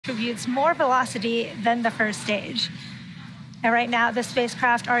contributes more velocity than the first stage. Now, right now, the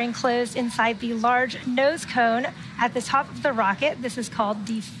spacecraft are enclosed inside the large nose cone at the top of the rocket. This is called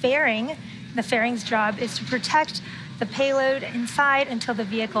the fairing. The fairing's job is to protect the payload inside until the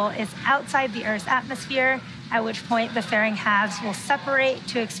vehicle is outside the Earth's atmosphere, at which point the fairing halves will separate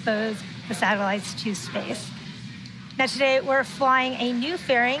to expose the satellites to space. Now, today we're flying a new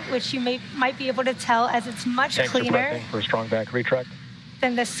fairing, which you might be able to tell as it's much cleaner for a strong back retract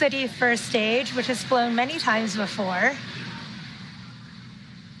than the sooty first stage, which has flown many times before.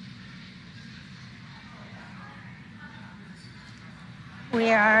 We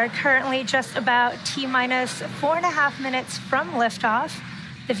are currently just about T-minus 4.5 minutes from liftoff.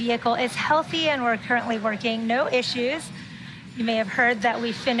 The vehicle is healthy and we're currently working, no issues. You may have heard that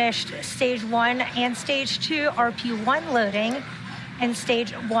we finished stage 1 and stage 2 RP1 loading, and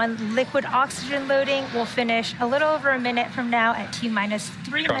stage 1 liquid oxygen loading will finish a little over a minute from now at T-minus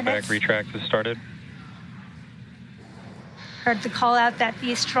 3 minutes. Strong back retract has started. Heard the call out that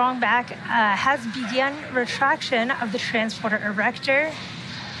the strong back has begun retraction of the transporter erector.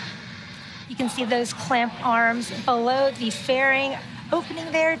 You can see those clamp arms below the fairing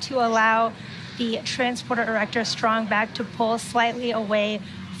opening there to allow the transporter erector strong back to pull slightly away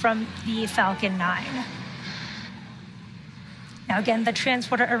from the Falcon 9. Now again, the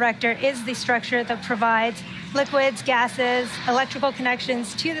transporter erector is the structure that provides liquids, gases, electrical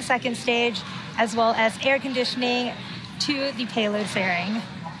connections to the second stage, as well as air conditioning to the payload fairing.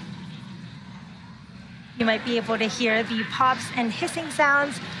 You might be able to hear the pops and hissing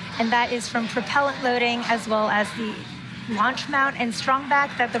sounds, and that is from propellant loading as well as the launch mount and strong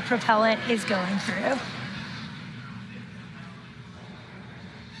back that the propellant is going through.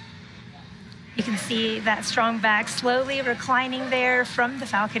 You can see that strong back slowly reclining there from the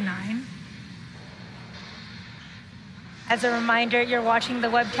Falcon 9. As a reminder, you're watching the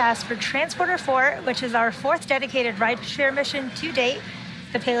webcast for Transporter 4, which is our 4th dedicated rideshare mission to date.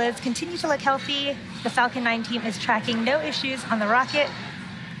 The payloads continue to look healthy. The Falcon 9 team is tracking no issues on the rocket.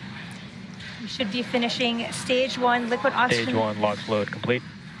 We should be finishing stage 1 liquid oxygen. Stage 1 LOX load complete.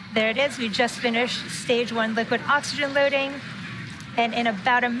 There it is. We just finished stage 1 liquid oxygen loading. And in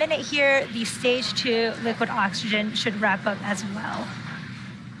about a minute here, the stage 2 liquid oxygen should wrap up as well.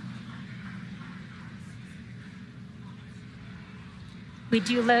 We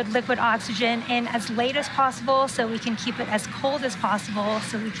do load liquid oxygen in as late as possible so we can keep it as cold as possible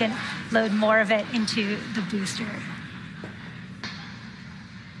so we can load more of it into the booster.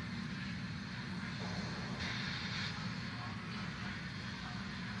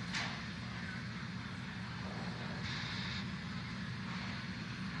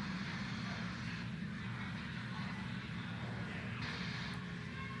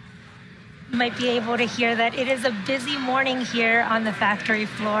 You might be able to hear that it is a busy morning here on the factory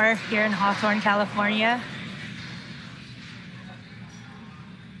floor here in Hawthorne, California.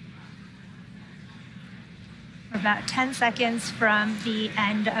 We're about 10 seconds from the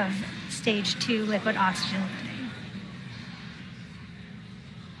end of stage 2 liquid oxygen loading.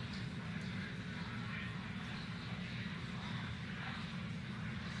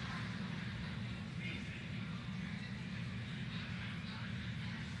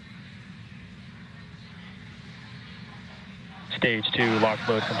 Stage 2 LOX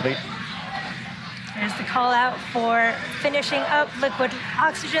load complete. There's the call out for finishing up liquid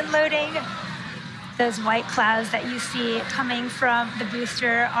oxygen loading. Those white clouds that you see coming from the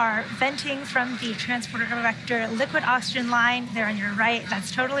booster are venting from the transporter erector liquid oxygen line. They're on your right.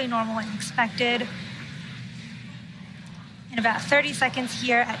 That's totally normal and expected. In about 30 seconds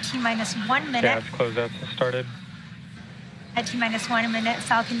here at T-minus 1 minute. Gas closeouts have started. At T-minus 1 minute,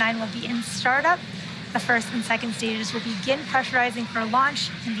 Falcon 9 will be in startup. The first and second stages will begin pressurizing for launch,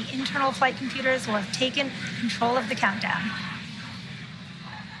 and the internal flight computers will have taken control of the countdown.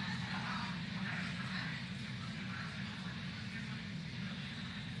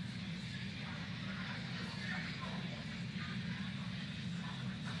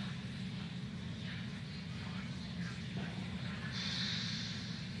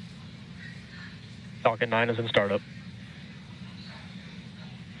 Falcon 9 is in startup.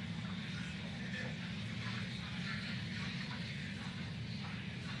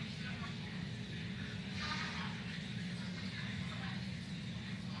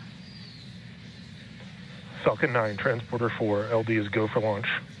 Falcon 9, Transporter 4, LD is go for launch.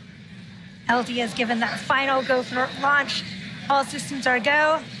 LD has given that final go for launch. All systems are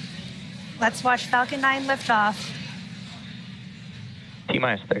go. Let's watch Falcon 9 lift off.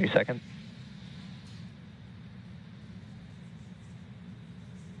 T-minus 30 seconds.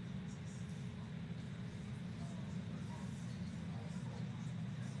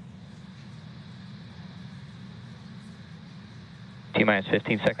 T-minus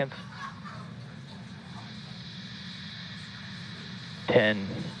 15 seconds. 10,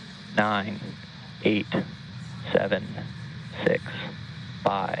 9, 8, 7, 6,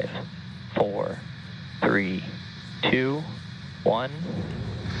 5, 4, 3, 2, 1.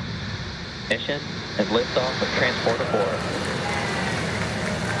 Mission and liftoff of Transporter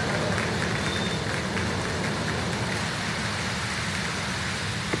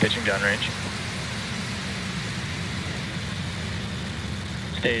 4. Pitching downrange.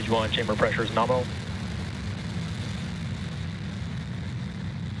 Stage 1 chamber pressure is nominal.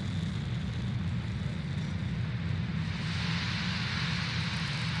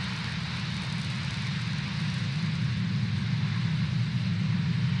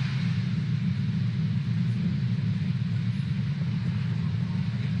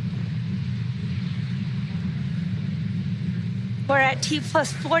 We're at T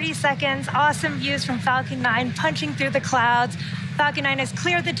plus 40 seconds. Awesome views from Falcon 9 punching through the clouds. Falcon 9 has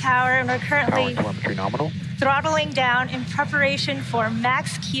cleared the tower, and we're currently Telemetry nominal. throttling down in preparation for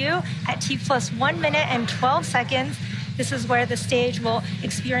max Q at T plus 1 minute and 12 seconds. This is where the stage will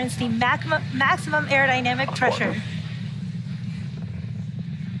experience the maximum aerodynamic pressure.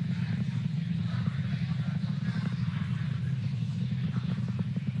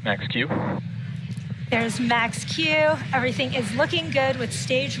 Max Q. There's max Q. Everything is looking good with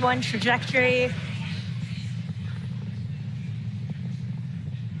stage 1 trajectory.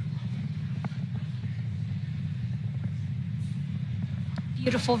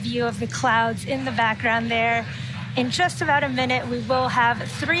 Beautiful view of the clouds in the background there. In just about a minute, we will have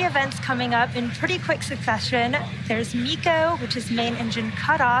 3 events coming up in pretty quick succession. There's MECO, which is main engine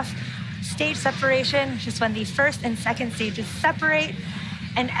cutoff, stage separation, which is when the first and second stages separate,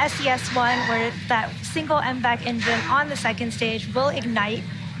 and SES1, where that single MVAC engine on the second stage will ignite,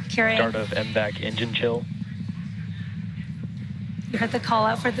 carrying... Start of MVAC engine chill. You heard the call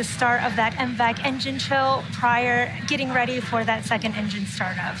out for the start of that MVAC engine chill prior, getting ready for that second engine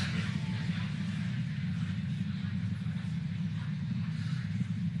startup.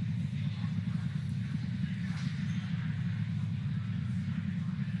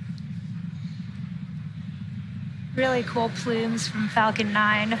 Really cool plumes from Falcon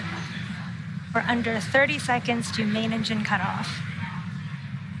 9. We're under 30 seconds to main engine cutoff.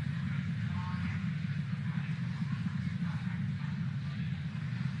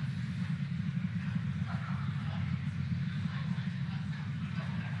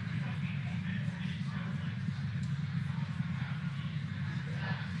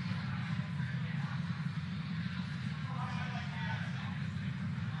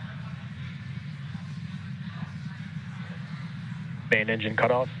 Main engine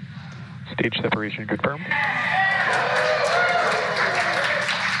cutoff. Stage separation confirmed.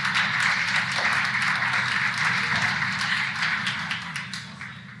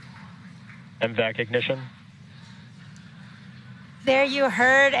 MVAC ignition. There you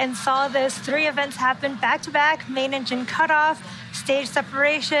heard and saw those 3 events happen back-to-back: main engine cutoff, stage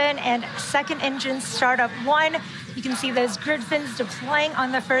separation, and second engine startup 1. You can see those grid fins deploying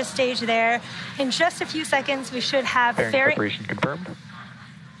on the first stage there. In just a few seconds, we should have fairing separation confirmed.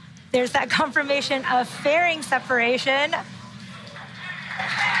 There's that confirmation of fairing separation.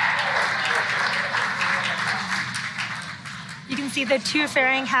 You can see the 2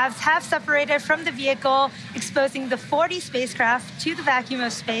 fairing halves have separated from the vehicle, exposing the 40 spacecraft to the vacuum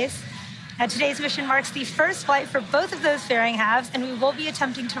of space. Now, today's mission marks the first flight for both of those fairing halves, and we will be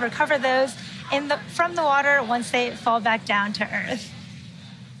attempting to recover those from the water once they fall back down to Earth.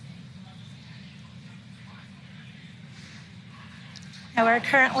 Now, we're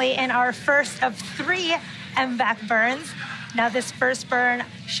currently in our first of 3 MVAC burns. Now, this first burn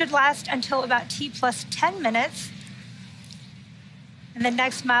should last until about T plus 10 minutes. And the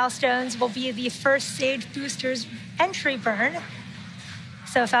next milestones will be the first stage booster's entry burn.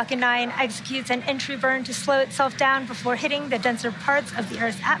 So Falcon 9 executes an entry burn to slow itself down before hitting the denser parts of the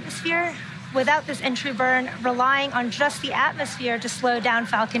Earth's atmosphere. Without this entry burn, relying on just the atmosphere to slow down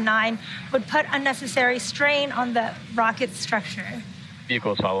Falcon 9 would put unnecessary strain on the rocket's structure.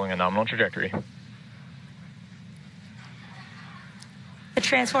 Vehicle is following a nominal trajectory. The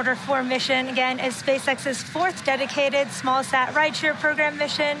Transporter 4 mission, again, is SpaceX's 4th dedicated small-sat rideshare program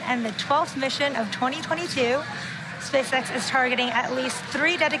mission and the 12th mission of 2022. SpaceX is targeting at least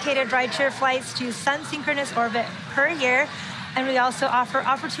 3 dedicated rideshare flights to sun-synchronous orbit per year. And we also offer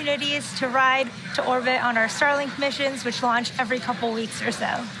opportunities to ride to orbit on our Starlink missions, which launch every couple weeks or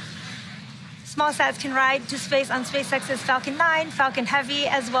so. Small sats can ride to space on SpaceX's Falcon 9, Falcon Heavy,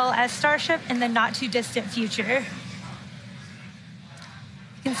 as well as Starship in the not-too-distant future.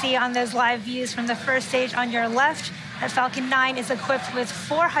 You can see on those live views from the first stage on your left, That Falcon 9 is equipped with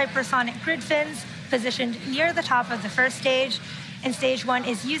 4 hypersonic grid fins positioned near the top of the first stage, and Stage 1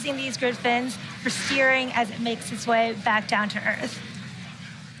 is using these grid fins for steering as it makes its way back down to Earth.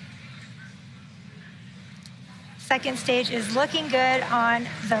 Second stage is looking good on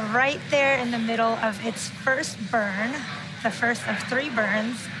the right there in the middle of its first burn, the first of 3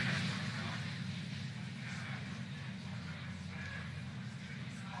 burns.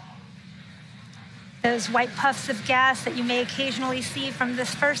 Those white puffs of gas that you may occasionally see from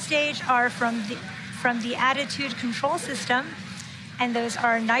this first stage are from the attitude control system, and those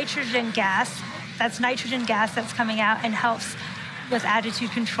are nitrogen gas. That's nitrogen gas that's coming out and helps with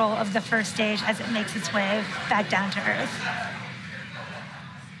attitude control of the first stage as it makes its way back down to Earth.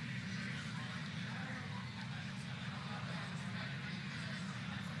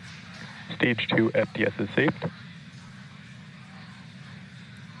 Stage 2 FTS is saved.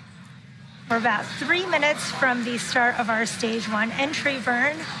 We're about 3 minutes from the start of our Stage 1 entry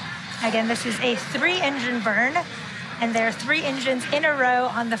burn. Again, this is a 3-engine burn, and there are 3 engines in a row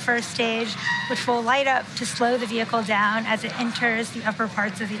on the first stage, which will light up to slow the vehicle down as it enters the upper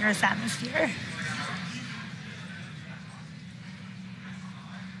parts of the Earth's atmosphere.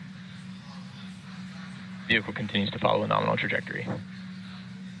 Vehicle continues to follow a nominal trajectory.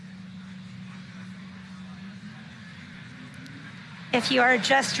 If you are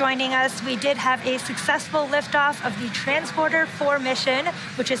just joining us, we did have a successful liftoff of the Transporter 4 mission,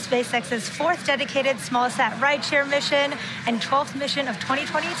 which is SpaceX's 4th dedicated small-sat rideshare mission and 12th mission of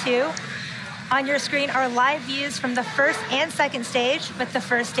 2022. On your screen are live views from the first and second stage, with the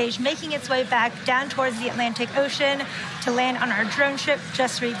first stage making its way back down towards the Atlantic Ocean to land on our drone ship,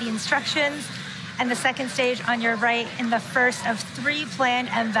 Just Read the Instructions, and the second stage on your right in the first of 3 planned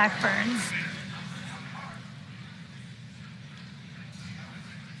MVAC burns.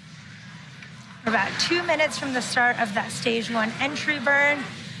 We're about 2 minutes from the start of that Stage 1 entry burn,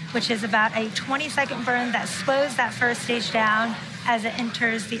 which is about a 20-second burn that slows that first stage down as it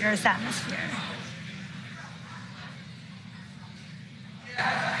enters the Earth's atmosphere.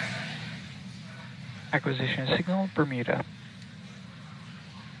 Acquisition signal, Bermuda.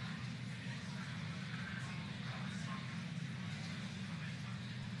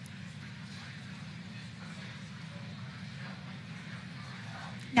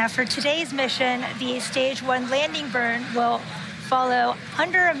 Now, for today's mission, the Stage 1 landing burn will follow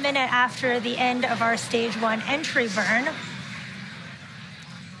under a minute after the end of our Stage 1 entry burn.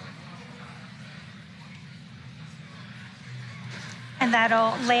 And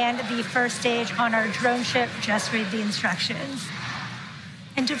that'll land the first stage on our drone ship, Just Read the Instructions.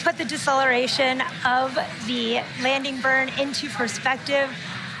 And to put the deceleration of the landing burn into perspective,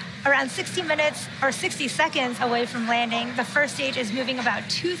 around 60 minutes or 60 seconds away from landing, the first stage is moving about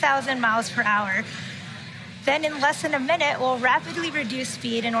 2,000 miles per hour. Then in less than a minute, we'll rapidly reduce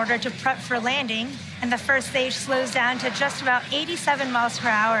speed in order to prep for landing, and the first stage slows down to just about 87 miles per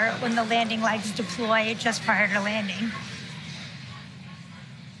hour when the landing legs deploy just prior to landing.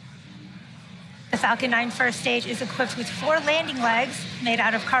 The Falcon 9 first stage is equipped with 4 landing legs made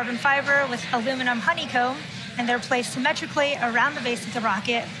out of carbon fiber with aluminum honeycomb, and they're placed symmetrically around the base of the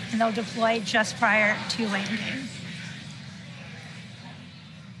rocket, and they'll deploy just prior to landing.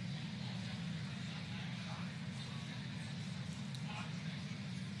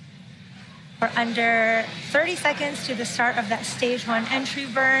 We're under 30 seconds to the start of that Stage 1 entry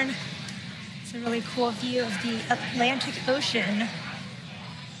burn. It's a really cool view of the Atlantic Ocean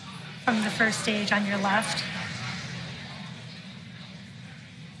from the first stage on your left.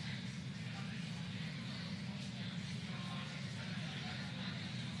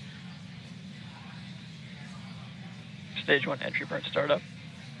 Stage 1 entry burn startup.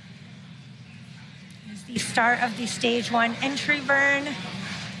 Here's the start of the Stage 1 entry burn.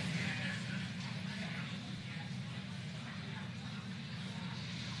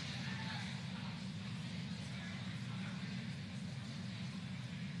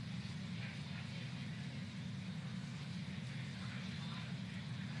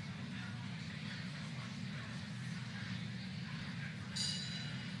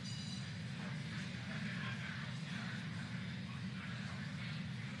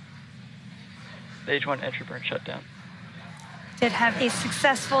 Stage 1 entry burn shutdown. Did have a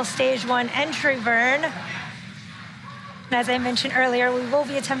successful Stage 1 entry burn. And as I mentioned earlier, we will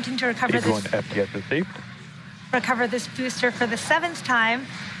be attempting to recover Stage 1 FTS is saved. this booster for the 7th time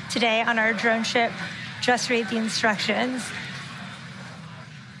today on our drone ship, Just Read the Instructions.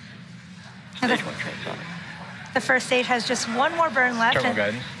 Stage 1 transonic. The first stage has just 1 more burn left. Terminal And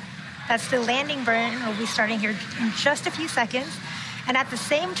guidance. that's the landing burn. We'll be starting here in just a few seconds. And at the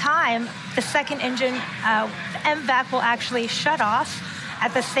same time, the second engine, the MVAC, will actually shut off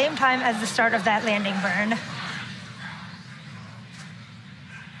at the same time as the start of that landing burn.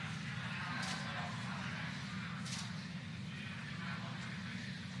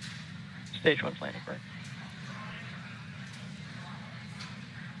 Stage 1 landing burn.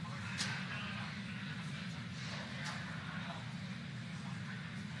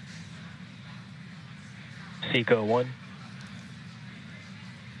 Seco 1.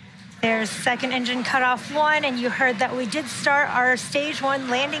 There's second engine cutoff 1, and you heard that we did start our stage 1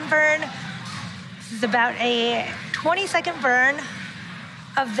 landing burn. This is about a 20-second burn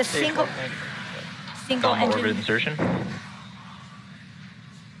of the single On-orbit engine. insertion.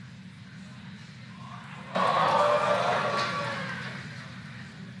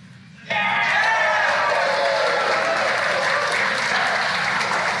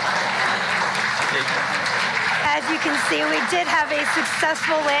 As you can see, we did have a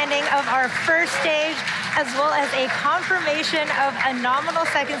successful landing of our first stage, as well as a confirmation of a nominal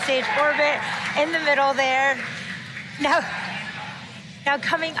second stage orbit in the middle there. Now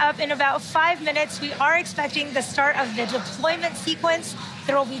coming up in about 5 minutes, we are expecting the start of the deployment sequence.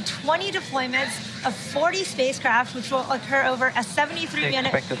 There will be 20 deployments of 40 spacecraft, which will occur over a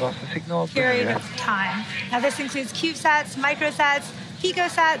 73-minute period of time. Now this includes CubeSats, microsats,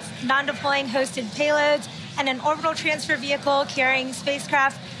 picosats, non-deploying hosted payloads, and an orbital transfer vehicle carrying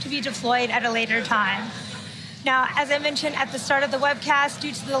spacecraft to be deployed at a later time. Now, as I mentioned at the start of the webcast,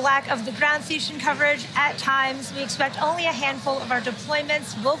 due to the lack of the ground station coverage, at times we expect only a handful of our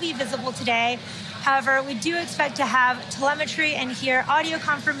deployments will be visible today. However, we do expect to have telemetry and hear audio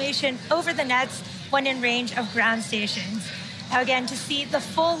confirmation over the nets when in range of ground stations. Now again, to see the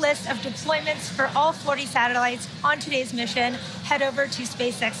full list of deployments for all 40 satellites on today's mission, head over to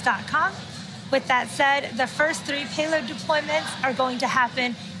SpaceX.com. With that said, the first 3 payload deployments are going to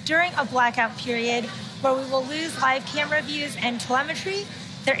happen during a blackout period where we will lose live camera views and telemetry.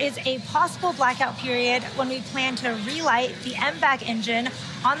 There is a possible blackout period when we plan to relight the MVAC engine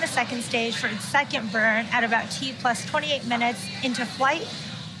on the second stage for its second burn at about T plus 28 minutes into flight.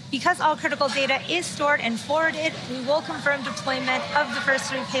 Because all critical data is stored and forwarded, we will confirm deployment of the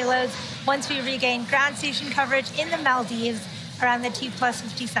first 3 payloads once we regain ground station coverage in the Maldives around the T plus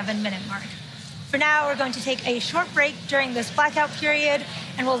 57-minute mark. For now, we're going to take a short break during this blackout period,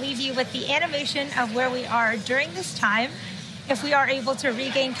 and we'll leave you with the animation of where we are during this time. If we are able to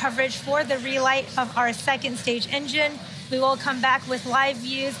regain coverage for the relight of our second stage engine, we will come back with live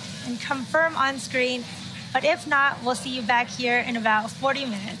views and confirm on screen. But if not, we'll see you back here in about 40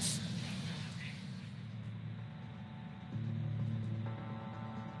 minutes.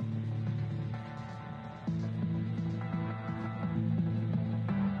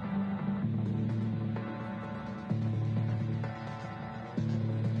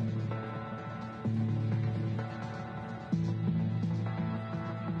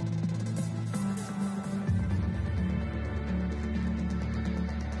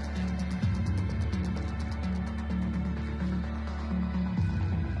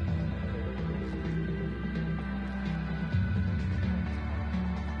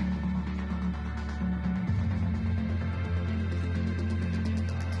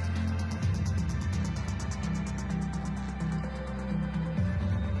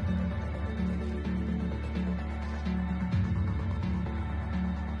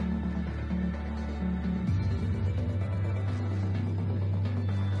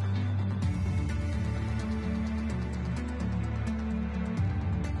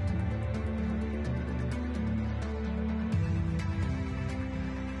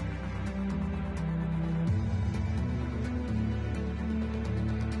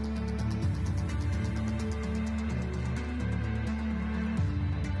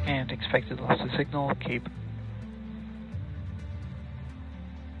 And expected loss of signal, Cape